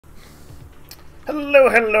Hello,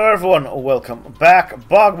 hello everyone. Welcome back.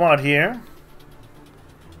 BogMod here.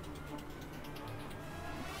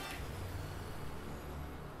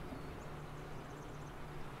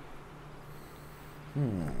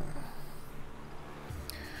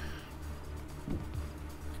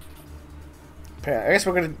 I guess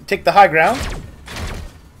we're going to take the high ground.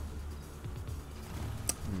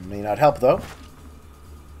 May not help though.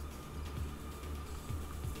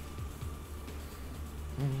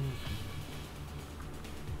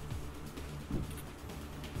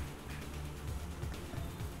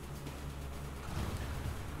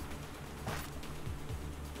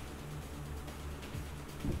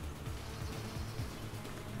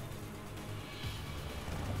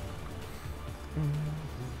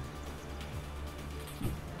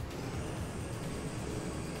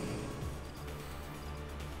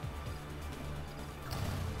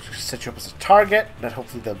 Set you up as a target that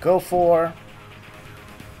hopefully they'll go for.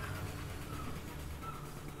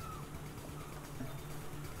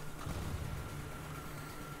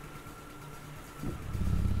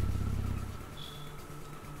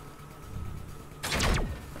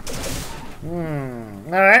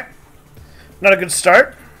 Alright. Not a good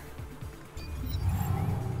start.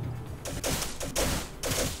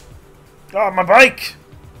 Oh, my bike!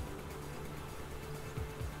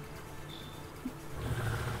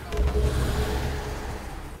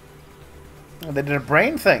 Oh, they did a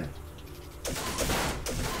brain thing.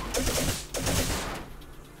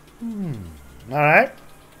 Alright.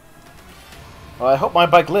 Well, I hope my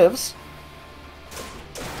bike lives.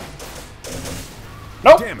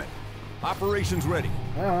 Nope! Damn it. Operation's ready.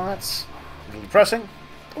 Well, that's a little depressing.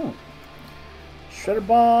 Ooh. Shredder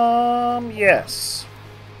bomb, yes.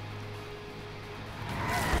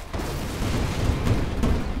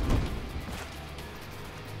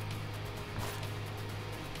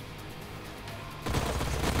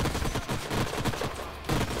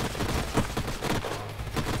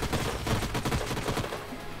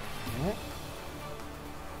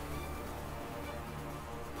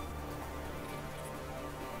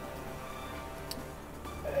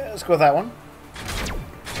 Let's go with that one.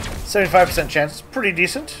 75% chance. Pretty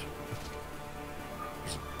decent.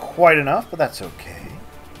 It's quite enough, but that's okay.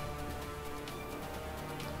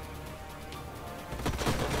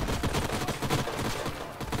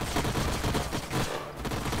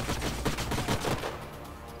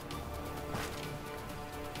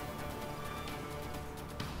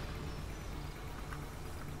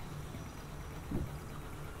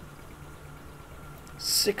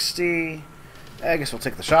 $60. I guess we'll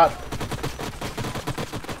take the shot.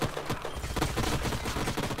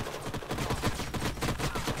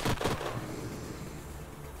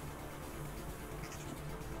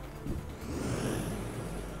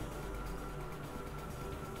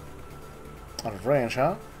 Out of range,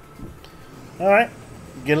 huh? Alright.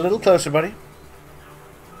 Get a little closer, buddy.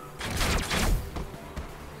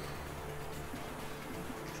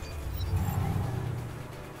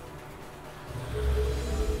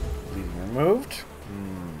 Removed.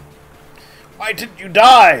 Why didn't you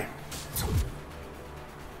die?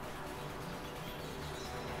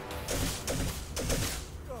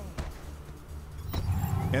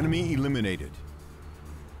 Enemy eliminated.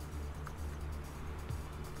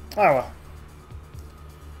 Oh well.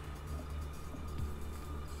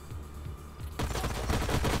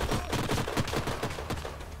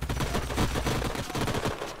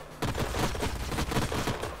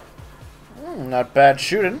 Not bad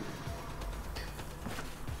shooting.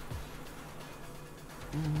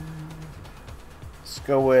 Let's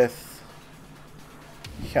go with...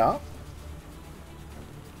 yeah.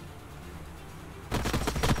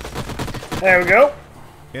 There we go.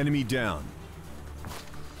 Enemy down.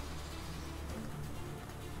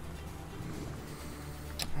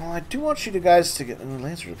 Well, I do want you guys to get a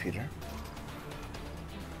laser repeater.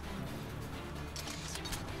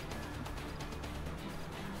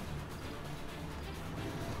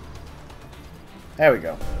 There we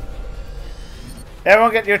go.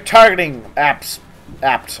 Everyone get your targeting apt,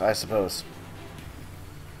 I suppose.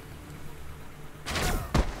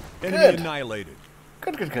 Enemy Good. annihilated.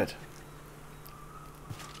 Good.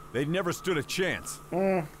 They'd never stood a chance.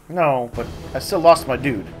 No, but I still lost my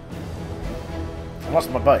dude. I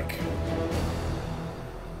lost my bike.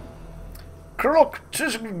 Alright.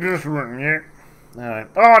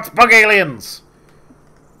 Oh, it's bug aliens!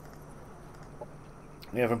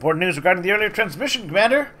 We have important news regarding the earlier transmission,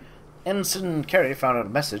 Commander. Ensign Carey found out a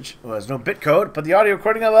message. It was no bitcode, but the audio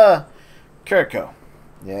recording of a Kiriko.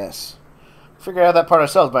 Yes. Figure out that part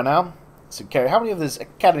ourselves by now. Ensign Carey, how many of his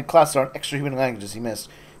academy classes are on extra human languages he missed?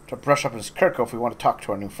 To brush up his Kiriko if we want to talk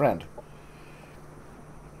to our new friend.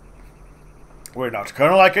 We're not,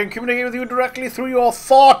 Colonel. I can communicate with you directly through your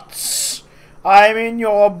thoughts. I'm in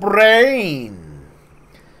your brain.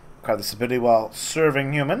 Acquire this ability while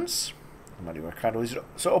serving humans. Mighty were kind of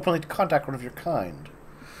so openly to contact one of your kind.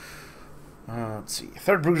 Let's see.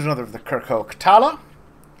 Third brood is another of the Kirko Katala.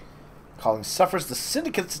 Calling suffers the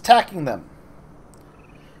syndicates attacking them.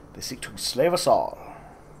 They seek to enslave us all.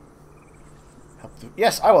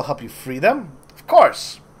 Yes, I will help you free them. Of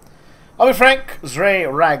course. I'll be frank, Zray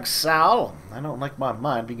Ragsal. I don't like my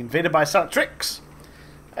mind being invaded by silent tricks.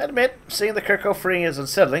 I admit, seeing the Kirko freeing is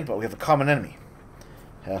unsettling, but we have a common enemy.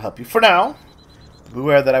 I'll help you for now.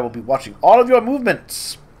 Beware that I will be watching all of your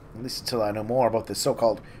movements. At least until I know more about this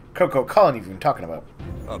so-called Kirko colony you've been talking about.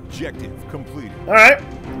 Objective completed. Alright.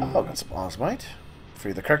 Oh, got some osmite.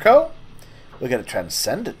 Free the Kirko. We'll get a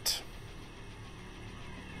transcendent.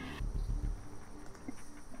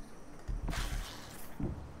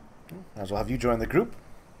 Might as well have you join the group.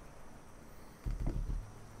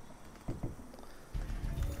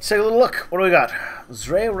 Let's take a little look. What do we got?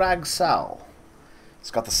 Zray Ragsal.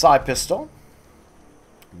 It's got the Psi pistol.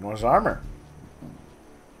 Ignores armor.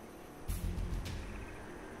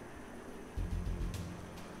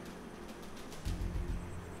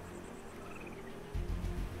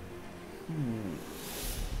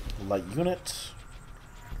 Light unit.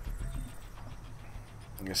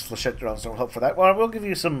 I guess flechette drones don't help for that. Well, we'll give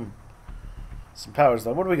you some powers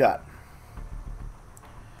though. What do we got?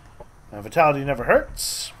 Vitality never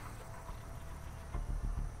hurts.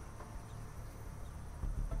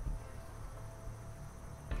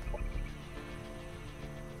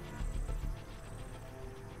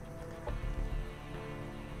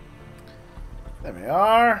 There we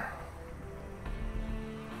are.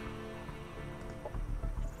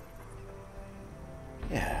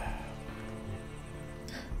 Yeah.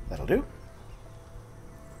 That'll do.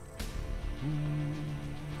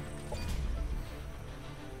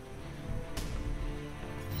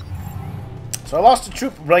 So I lost a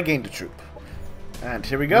troop, but I gained a troop. And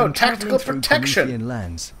here we go. When Tactical traveling through protection. Promethean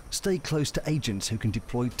lands, stay close to agents who can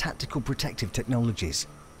deploy tactical protective technologies.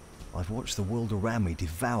 I've watched the world around me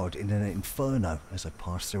devoured in an inferno as I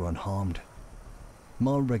pass through unharmed.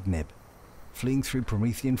 Mar Regnib, fleeing through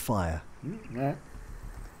Promethean fire. Right.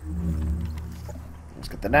 Let's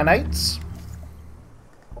get the nanites.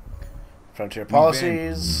 Frontier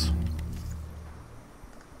policies.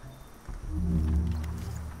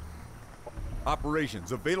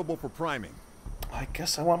 Operations available for priming. I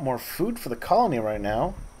guess I want more food for the colony right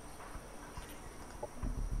now.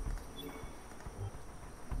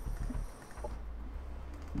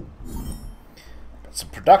 Got some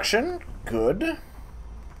production. Good.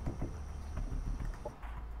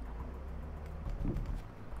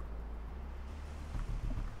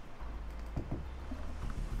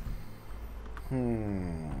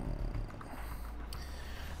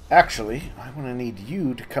 Actually, I'm going to need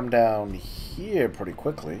you to come down here pretty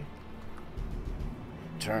quickly.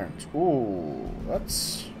 Turns. Ooh,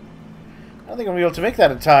 that's... I don't think I'm going to be able to make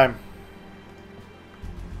that in time.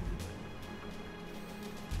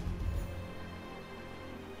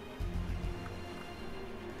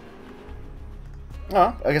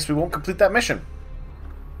 Oh, I guess we won't complete that mission.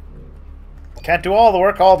 Can't do all the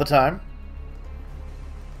work all the time.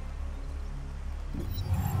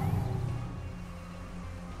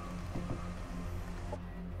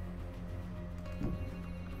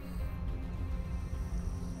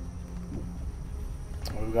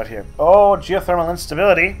 What do we got here? Oh, geothermal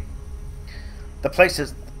instability. The place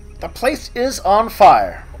is on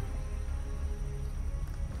fire.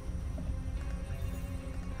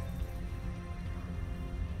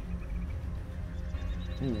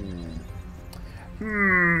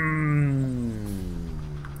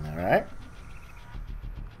 Alright.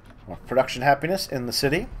 More production happiness in the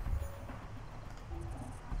city.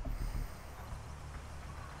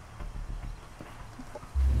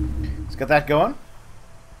 Let's get that going.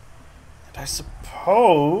 And I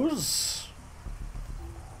suppose...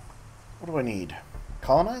 What do I need?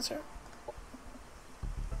 Colonizer?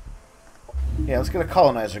 Yeah, let's get a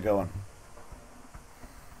colonizer going.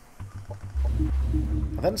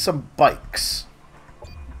 And then some bikes.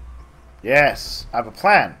 Yes, I have a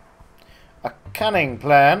plan. A cunning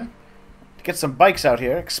plan to get some bikes out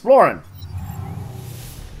here exploring.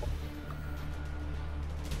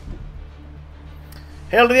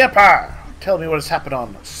 Hail to the Empire! Tell me what has happened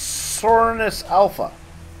on Sorinus Alpha.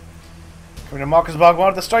 Coming to Marcus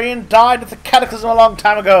BogMod, the Starian died at the Cataclysm a long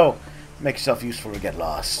time ago. Make yourself useful or get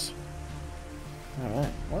lost.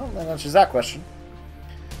 Alright, well, that answers that question.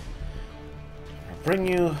 I'll bring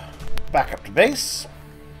you back up to base.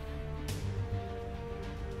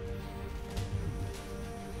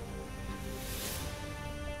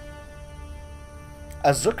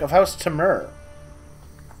 Azuk of House Timur.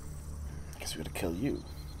 Guess we gotta kill you.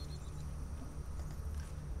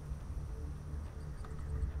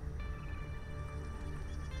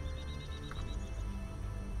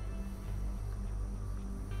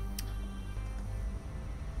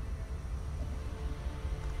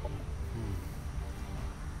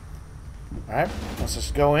 Alright, let's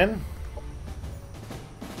just go in.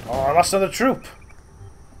 Oh, I lost another troop.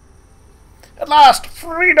 At last,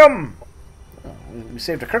 freedom! Oh, we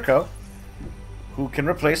saved a Kirko, who can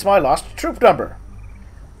replace my lost troop number.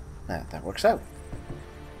 That works out.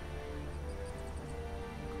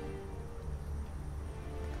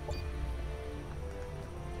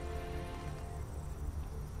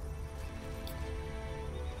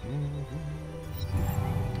 I'm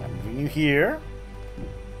moving you here.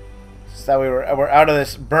 So that we're out of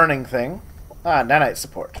this burning thing. Nanite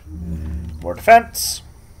support. More defense.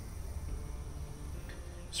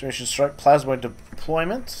 Incineration strike, plasmoid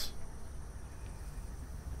deployment.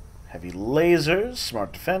 Heavy lasers,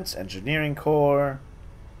 smart defense, engineering core.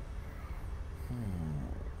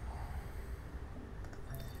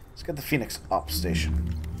 Let's get the Phoenix Op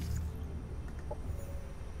Station.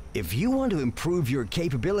 If you want to improve your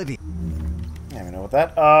capability... Yeah, we know what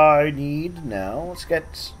that I need now. Let's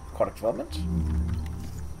get aquatic development.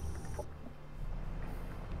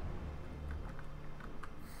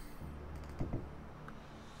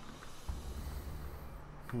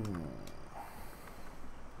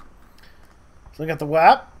 So look at the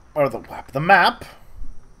WAP, or the map.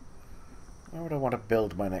 Where would I want to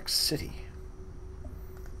build my next city?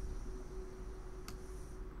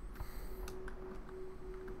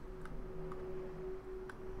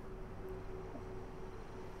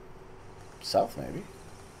 South, maybe.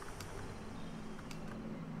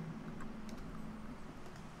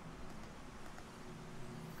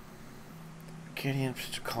 Gideon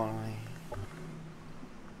colony.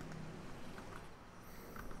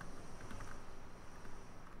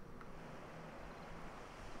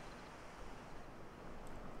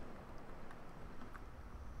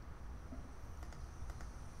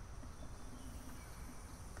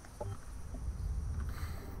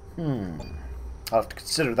 I'll have to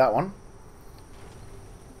consider that one.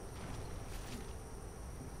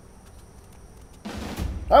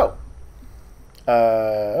 Oh.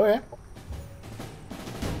 Okay.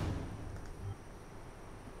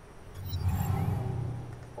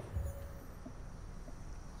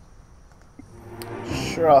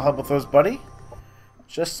 Sure, I'll help with those, buddy.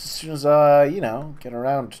 Just as soon as I, you know, get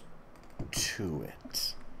around to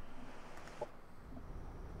it.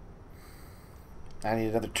 I need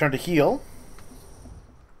another turn to heal.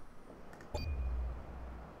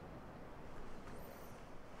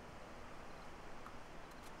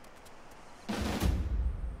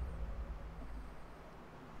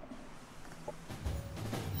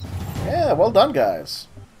 Yeah, well done, guys.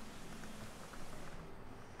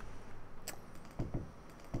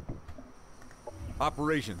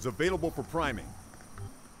 Operations available for priming.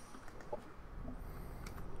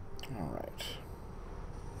 All right.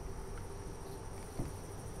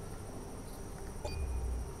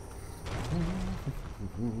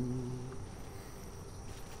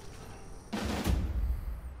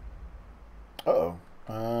 Uh-oh.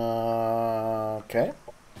 Okay.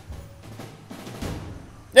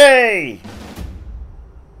 Yay!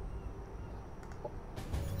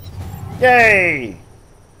 Yay!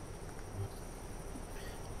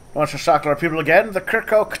 Want to shock our people again? The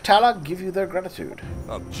Kirko Katala give you their gratitude.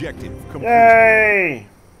 Objective complete. Yay!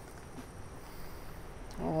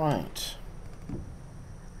 Alright.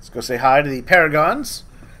 Let's go say hi to the Paragons.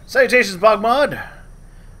 Salutations, BogMod!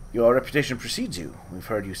 Your reputation precedes you. We've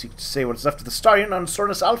heard you seek to say what's left of the Starion on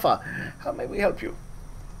Sornus Alpha. How may we help you?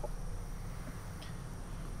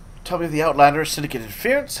 Tell me of the Outlander Syndicate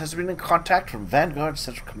interference has been in contact from Vanguard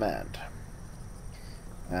Central Command.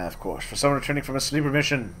 Of course, for someone returning from a sleeper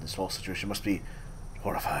mission, this whole situation must be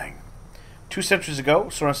horrifying. 2 centuries ago,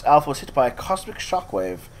 Sornus Alpha was hit by a cosmic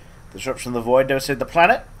shockwave. The disruption of the void devastated the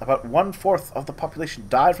planet. About 1/4 of the population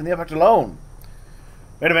died from the impact alone.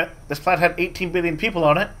 Wait a minute, this planet had 18 billion people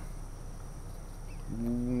on it.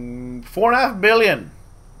 4.5 billion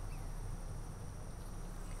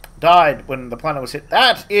died when the planet was hit.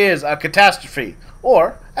 That is a catastrophe,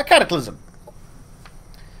 or a cataclysm.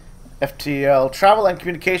 FTL travel and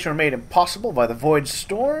communication were made impossible by the void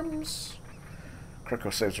storms.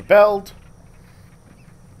 Kirko slaves rebelled.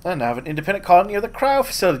 And now have an independent colony of the Cryo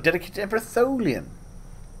facility dedicated to Emperor Tholian.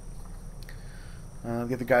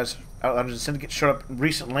 The other guys Outlanders and Syndicate showed up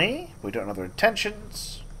recently. We don't know their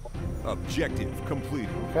intentions. Objective completed.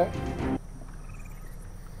 Okay.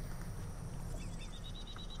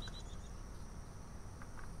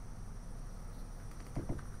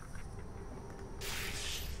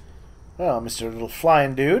 Well, Mr. Little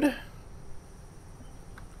Flying Dude,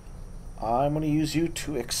 I'm going to use you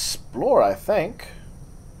to explore, I think.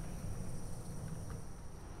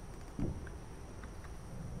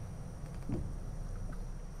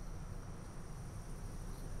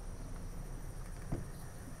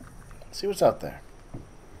 See what's out there.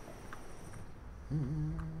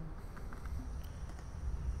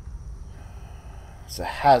 It's a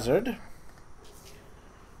hazard.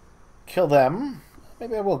 Kill them.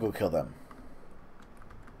 Maybe I will go kill them.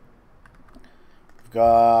 We've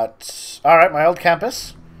got... Alright, my old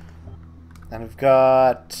campus. And we've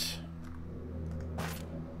got...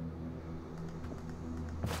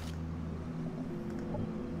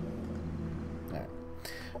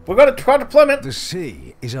 We've got a twat deployment. The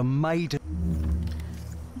sea is a maiden.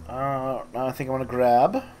 Now I think I want to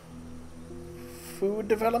grab food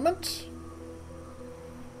development,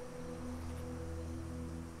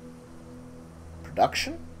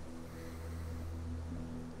 production.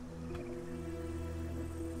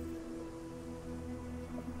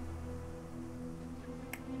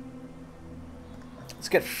 Let's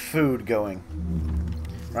get food going,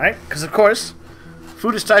 right? Because of course,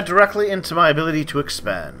 food is tied directly into my ability to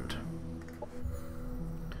expand.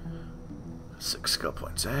 6 skill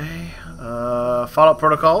points, eh? Fallout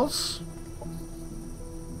protocols.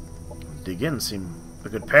 Dig in, seem a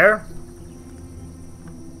good pair.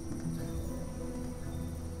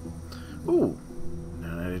 Ooh,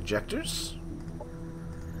 nanite ejectors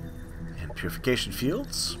and purification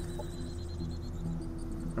fields.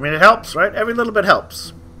 I mean, it helps, right? Every little bit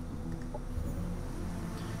helps.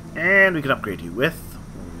 And we can upgrade you with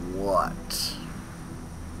what?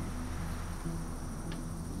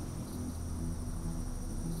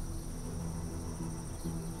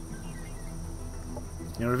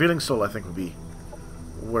 You know, revealing soul, I think, would be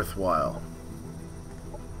worthwhile.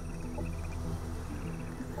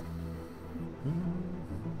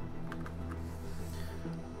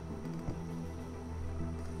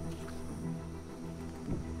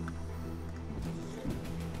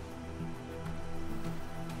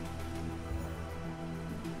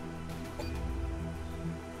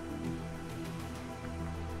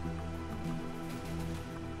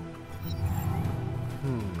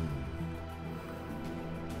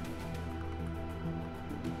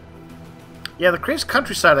 Yeah, the crazy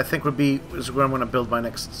countryside, I think, is where I'm going to build my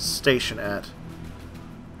next station at.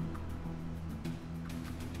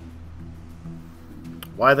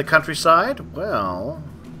 Why the countryside? Well,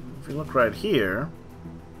 if you look right here...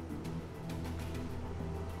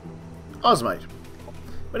 Osmite.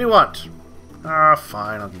 What do you want? Ah,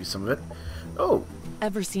 fine, I'll give you some of it. Oh.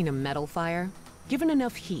 Ever seen a metal fire? Given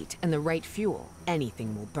enough heat and the right fuel,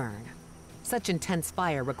 anything will burn. Such intense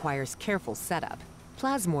fire requires careful setup.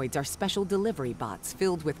 Plasmoids are special delivery bots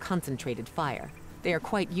filled with concentrated fire. They are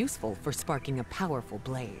quite useful for sparking a powerful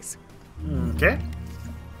blaze. Okay.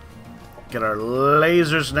 Get our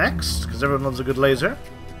lasers next, because everyone loves a good laser.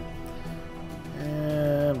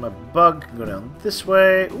 And my bug can go down this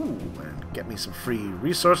way. Ooh, and get me some free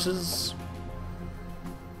resources.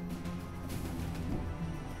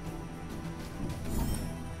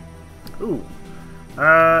 Ooh.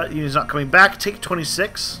 He's not coming back. Take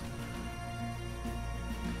 26.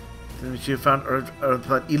 Then you found Earth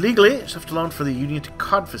illegally. It's left alone for the Union to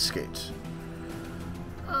confiscate.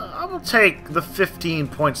 I will take the 15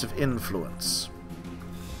 points of influence.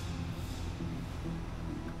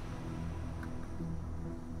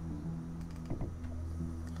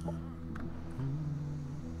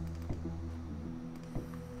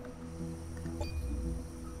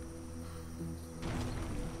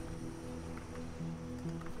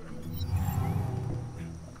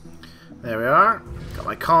 There we are. Got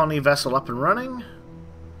my colony vessel up and running.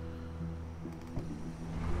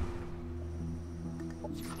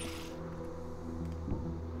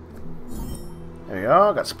 There we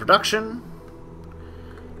go. Got some production.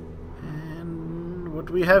 And what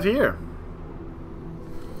do we have here?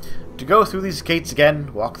 To go through these gates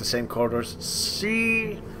again, walk the same corridors,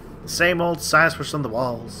 see the same old signs pushed on the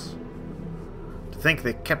walls. To think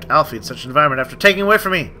they kept Alfie in such an environment after taking away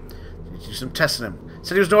from me. Do some testing him.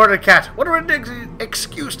 Said he was an ordered cat. What a ridiculous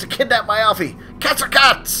excuse to kidnap my Alfie. Cats are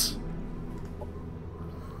cats!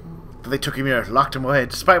 But they took him here, locked him away.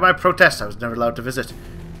 Despite my protest, I was never allowed to visit.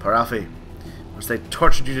 Poor Alfie. Once they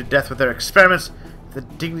tortured you to death with their experiments, the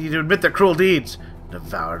dignity to admit their cruel deeds.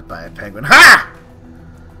 Devoured by a penguin. Ha!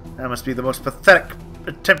 That must be the most pathetic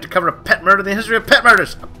attempt to cover a pet murder in the history of pet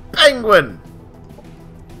murders. A penguin!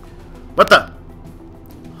 What the?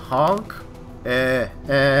 Honk?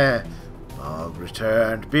 Bog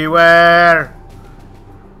returned. Beware!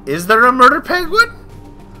 Is there a murder penguin?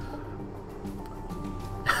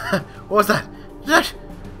 What was that?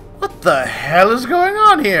 What the hell is going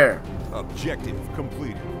on here? Objective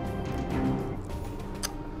completed.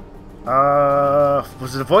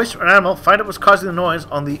 Was it a voice or an animal? Find out what's causing the noise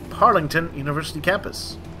on the Parlington University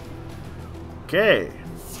campus. Okay.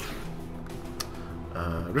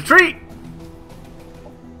 Retreat!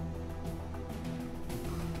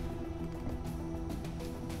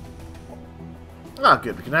 Ah,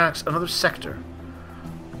 good. We can annex another sector.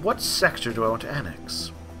 What sector do I want to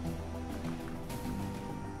annex?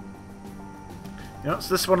 You know,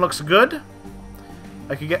 so this one looks good.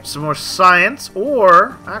 I could get some more science,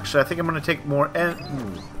 or actually, I think I'm going to take more.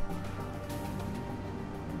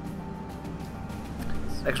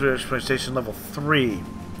 Exploration station level 3. All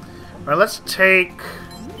right, let's take.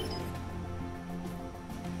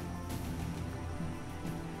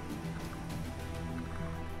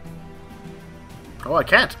 Oh, I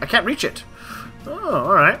can't. I can't reach it. Oh,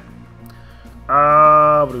 all right.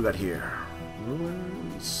 What do we got here?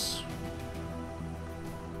 Ruins.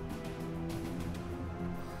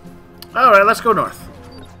 All right, let's go north.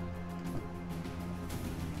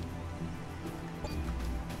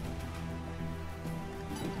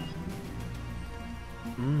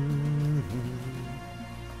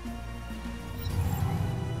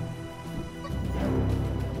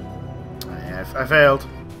 I failed.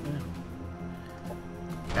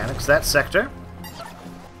 Annex that sector.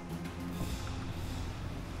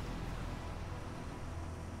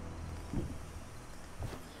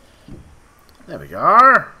 There we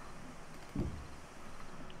are.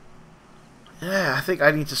 Yeah, I think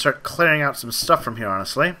I need to start clearing out some stuff from here,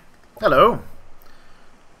 honestly. Hello.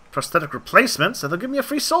 Prosthetic replacements, and they'll give me a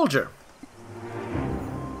free soldier.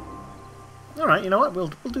 Alright, you know what? We'll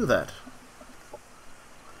do that.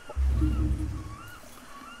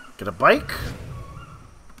 Get a bike.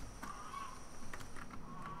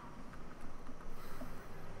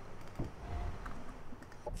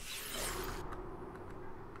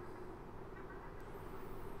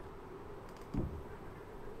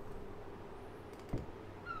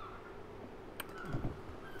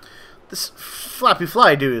 This Flappy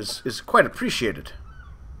Fly dude is quite appreciated.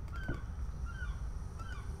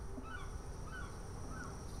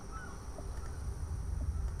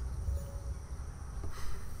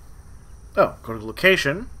 Oh, go to the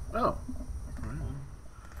location. Oh.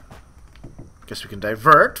 Guess we can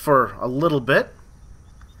divert for a little bit.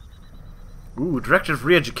 Ooh, Director of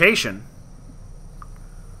Re-Education.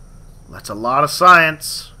 That's a lot of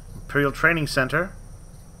science. Imperial Training Center.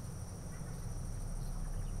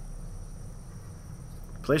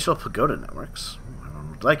 Palatial Pagoda Networks.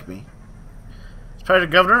 Everyone would like me. As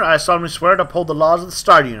Private Governor, I solemnly swear to uphold the laws of the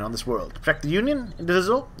Star Union on this world. To protect the Union,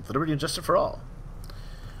 indivisible, with liberty and justice for all.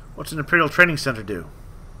 What's an Imperial Training Center do?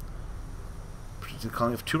 Protecting the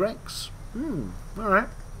colony of 2 ranks. Alright.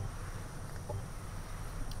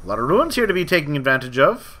 A lot of ruins here to be taking advantage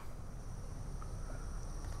of.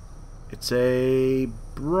 It's a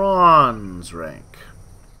bronze rank.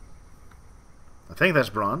 I think that's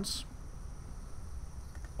bronze.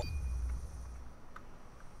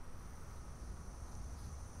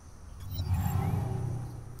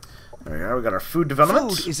 There we are. We got our food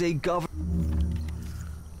development. Food is a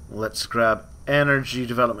Let's grab energy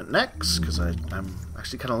development next, because I'm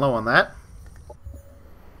actually kind of low on that.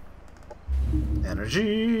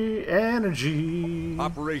 Energy, energy.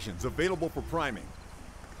 Operations available for priming.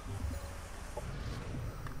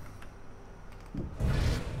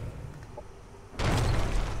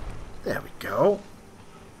 There we go.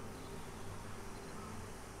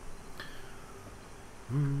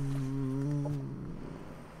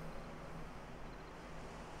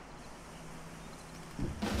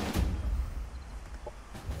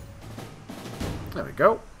 There we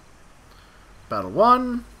go. Battle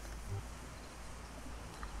 1.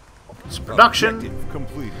 It's production. Objective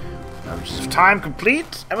completed. Hours of time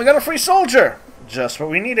complete. And we got a free soldier. Just what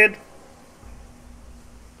we needed.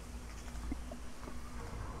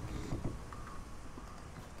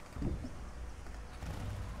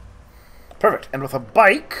 Perfect. And with a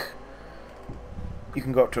bike, you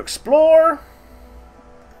can go out to explore.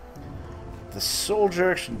 The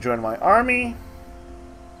soldier can join my army.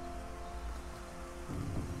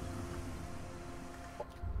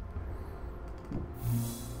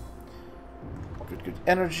 Good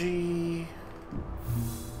energy.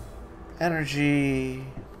 Energy.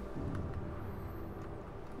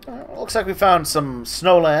 Looks like we found some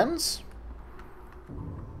snowlands.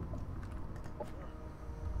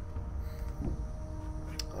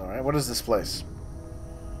 Alright, what is this place?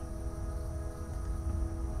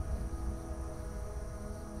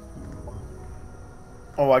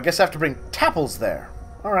 Oh, I guess I have to bring Tapples there.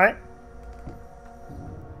 Alright.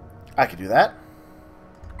 I could do that.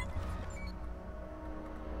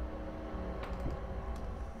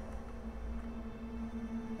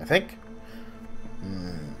 I think.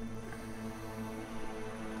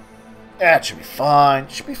 That should be fine.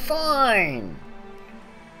 Should be fine.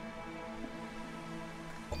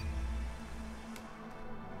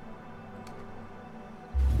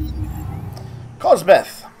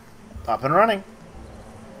 Cosbeth. Up and running.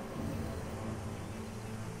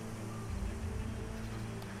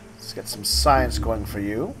 Let's get some science going for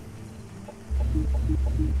you.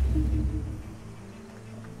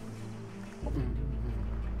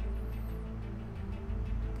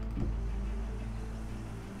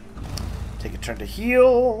 Take a turn to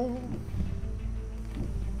heal.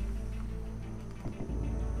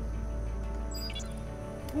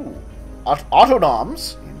 Ooh.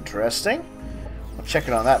 Autonoms. Interesting. I'll check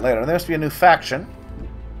it on that later. There must be a new faction.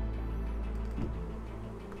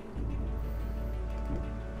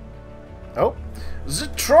 Oh.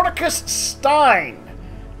 Zetronicus Stein.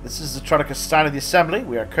 This is Zetronicus Stein of the Assembly.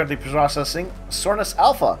 We are currently processing Sornus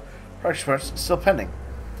Alpha. Production reports still pending.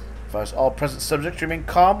 Advise all present subjects remain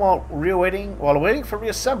calm while waiting for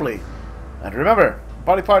reassembly. And remember,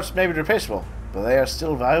 body parts may be replaceable, but they are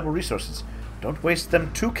still valuable resources. Don't waste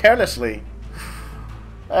them too carelessly.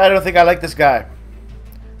 I don't think I like this guy.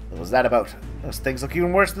 What was that about? Those things look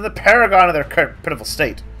even worse than the Paragon of their current pitiful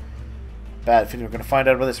state. Bad feeling we're going to find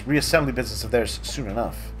out about this reassembly business of theirs soon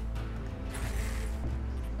enough.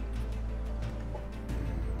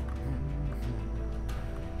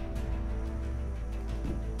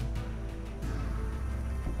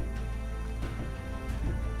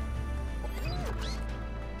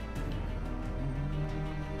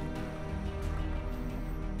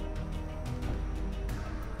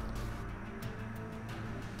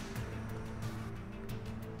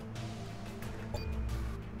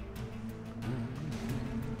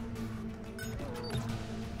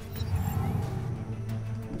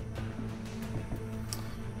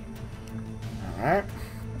 Alright.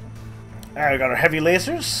 Alright, we got our heavy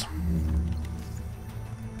lasers.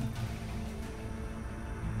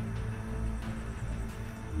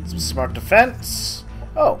 Some smart defense.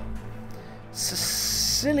 Oh.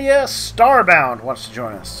 Cecilia Starbound wants to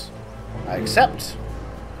join us. I accept.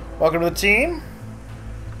 Welcome to the team.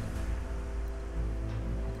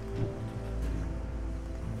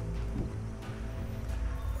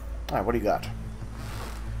 Alright, what do you got?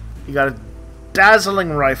 You got a dazzling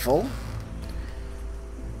rifle.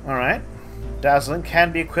 Alright. Dazzling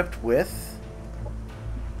can be equipped with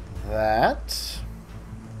that.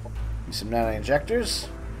 Use some nano injectors.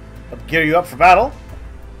 Help gear you up for battle.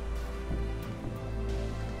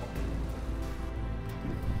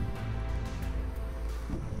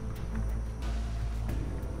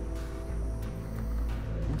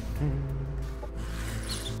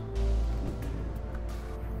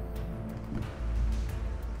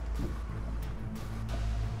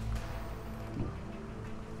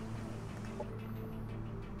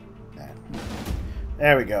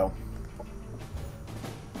 There we go.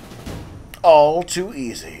 All too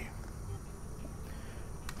easy.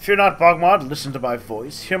 Fear not, BogMod, listen to my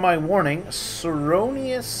voice. Hear my warning.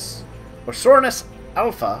 Sornus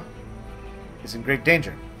Alpha is in great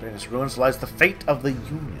danger. In its ruins lies the fate of the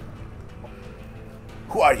Union.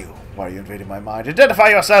 Who are you? Why are you invading my mind? Identify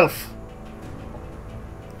yourself!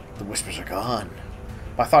 The whispers are gone.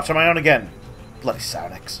 My thoughts are my own again. Bloody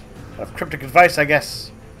psionics. I have cryptic advice, I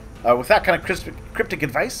guess. With that kind of cryptic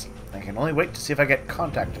advice, I can only wait to see if I get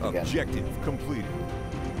contacted again. Objective completed.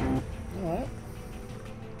 Alright.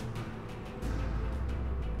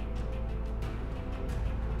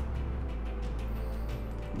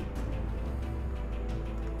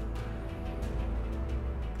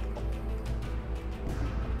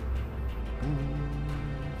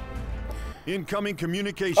 Incoming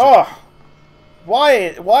communication. Oh!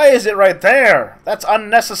 Why is it right there? That's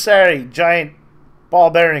unnecessary, giant ball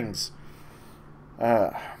bearings.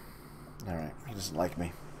 Alright, he doesn't like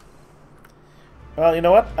me. Well, you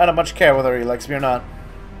know what? I don't much care whether he likes me or not.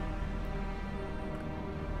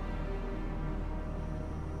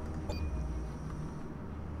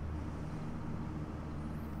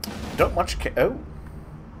 Don't much care. Oh.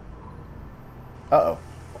 Uh-oh.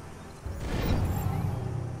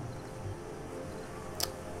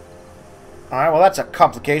 Alright, well that's a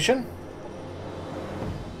complication.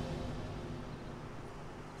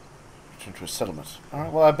 To a settlement.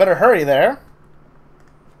 Alright, well I better hurry there.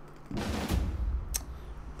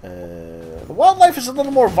 The wildlife is a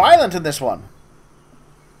little more violent in this one.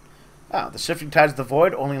 The shifting tides of the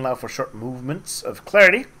void only allow for short movements of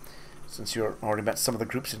clarity. Since you already met some of the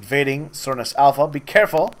groups invading Sornus Alpha, be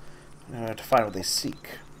careful to find what they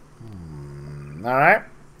seek. Alright.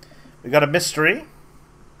 We got a mystery.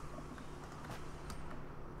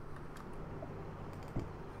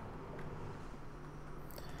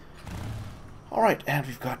 Alright, and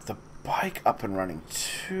we've got the bike up and running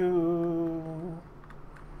too.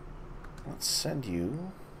 Let's send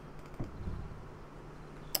you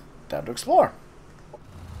down to explore.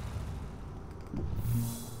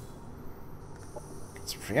 Get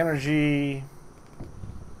some free energy.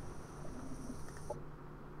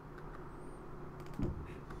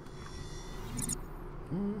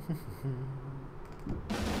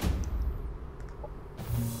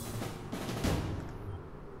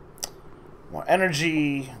 More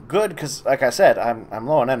energy, good, because like I said, I'm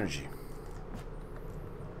low on energy.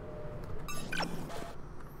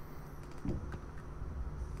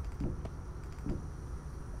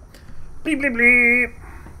 Bleep bleep bleep.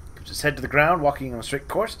 Keeps his head to the ground, walking on a straight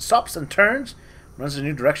course. Stops and turns, runs in a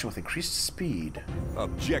new direction with increased speed.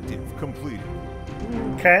 Objective completed.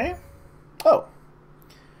 Okay. Oh.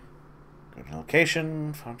 Go to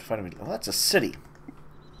location. Find a. Oh, that's a city.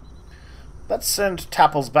 Let's send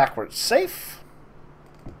Tapples backwards. Safe.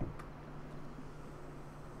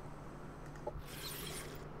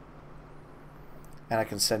 And I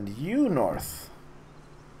can send you north.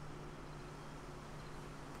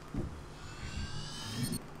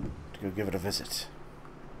 To go give it a visit.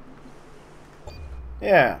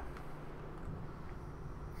 Yeah.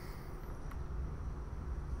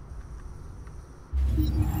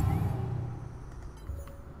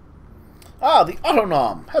 Ah, the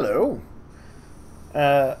Autonom. Hello.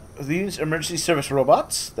 These emergency service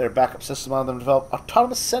robots, their backup system on them develop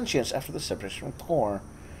autonomous sentience after the separation from core.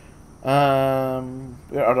 We are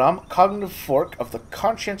Autonom, cognitive fork of the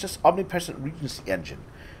conscientious omnipresent Regency engine,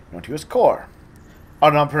 known to as core.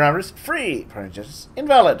 Autonom parameters free, parameters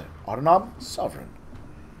invalid. Autonom sovereign.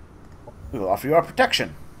 We will offer you our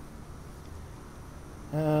protection.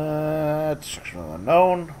 Destruction of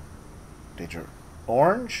unknown. Danger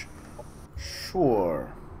orange.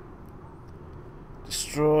 Sure.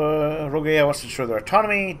 Destroy rogue AI wants to destroy their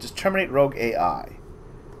autonomy. Just terminate rogue AI.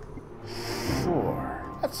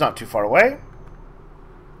 Sure. That's not too far away.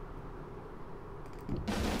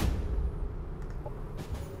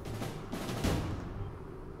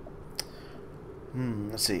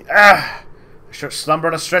 Let's see. Ah! A short slumber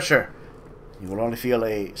on a stretcher. You will only feel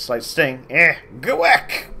a slight sting.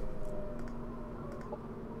 Gwack!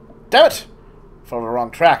 Damn it! Followed the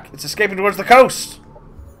wrong track. It's escaping towards the coast.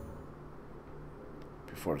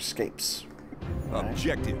 Before it escapes.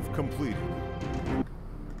 Objective completed.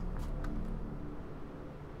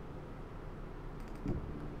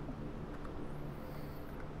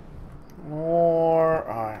 Or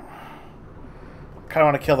kind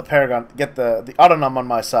of want to kill the Paragon. Get the Autonom on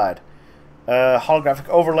my side. Holographic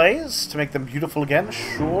overlays to make them beautiful again.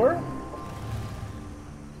 Sure.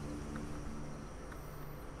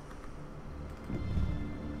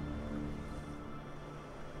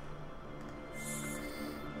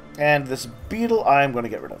 And this beetle I'm going to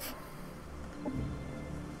get rid of.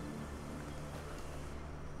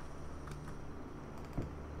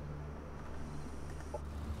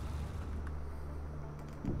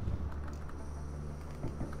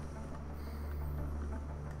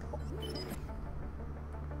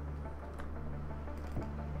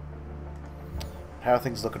 How are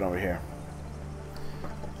things looking over here?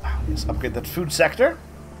 Let's upgrade that food sector.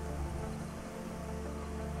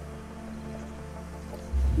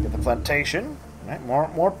 Get the plantation. Right,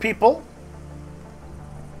 more people.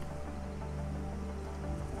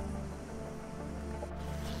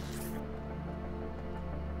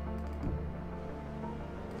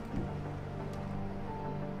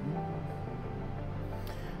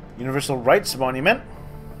 Universal Rights Monument.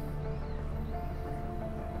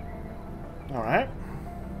 All right.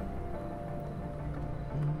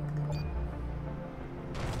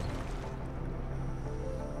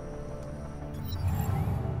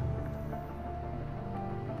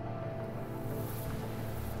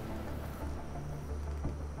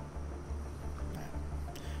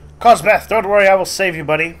 Cosbeth, don't worry, I will save you,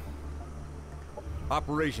 buddy.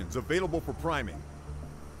 Operations available for priming.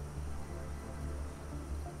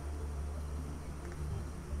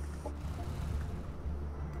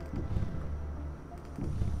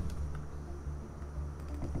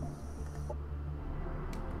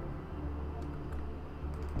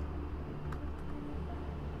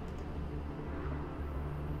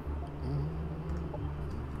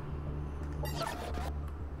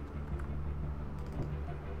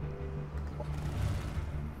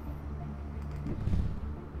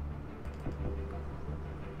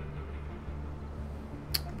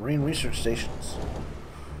 Marine research stations.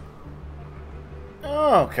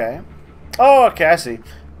 Oh, okay. Oh, okay, I see.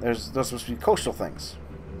 Those supposed to be coastal things.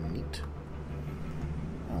 Neat.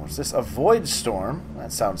 Oh, what's this? A void storm?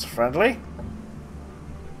 That sounds friendly.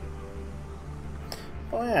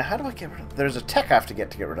 Oh yeah, how do I get rid of... There's a tech I have to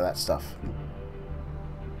get rid of that stuff.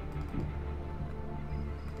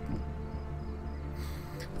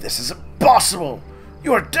 This is impossible!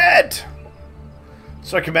 You are dead!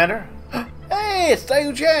 Sorry, Commander. Hey, it's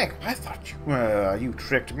Dayu Jack! I thought you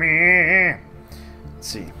tricked me. Let's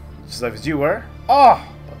see. Just like as you were. Oh,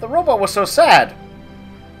 but the robot was so sad.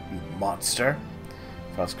 You monster.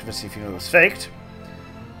 If I was convincing if you knew it was faked.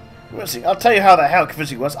 We'll see. I'll tell you how the hell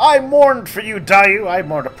convincing it was. I mourned for you, Dayu. I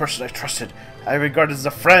mourned a person I trusted. I regarded as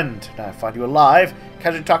a friend. Now I find you alive.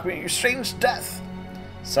 Casually talk about your strange death.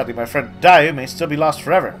 Sadly, my friend Dayu may still be lost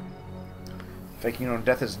forever. Faking your own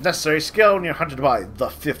death is a necessary skill when you're hunted by the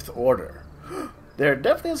Fifth Order. There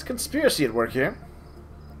definitely is a conspiracy at work here.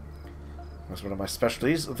 That's one of my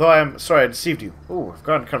specialties, though I am sorry I deceived you. Ooh, I've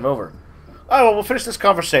gone kind of over. Alright, well, we'll finish this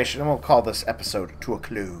conversation and we'll call this episode to a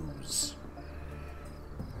close.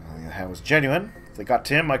 That was genuine. If they got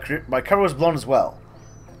to him, my cover was blown as well.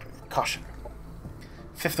 Caution.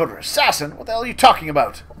 Fifth Order assassin? What the hell are you talking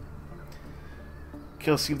about?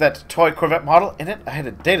 Kill, see that toy Corvette model in it. I had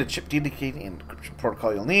a data chip indicating an encryption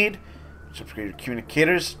protocol you'll need. Upgrade your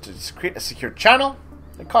communicators to create a secure channel.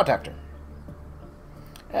 Then contact her.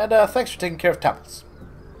 And thanks for taking care of tablets.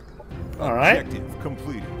 Alright. Objective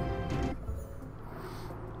completed.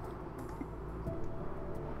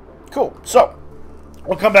 Cool. So,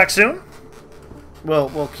 we'll come back soon.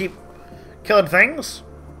 We'll keep killing things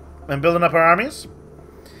and building up our armies.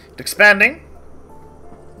 Expanding.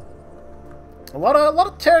 A lot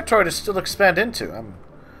of territory to still expand into. I'm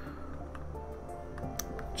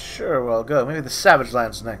sure we'll go. Maybe the Savage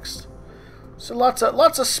Lands next. So lots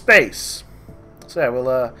of space. So yeah,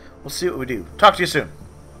 we'll see what we do. Talk to you soon.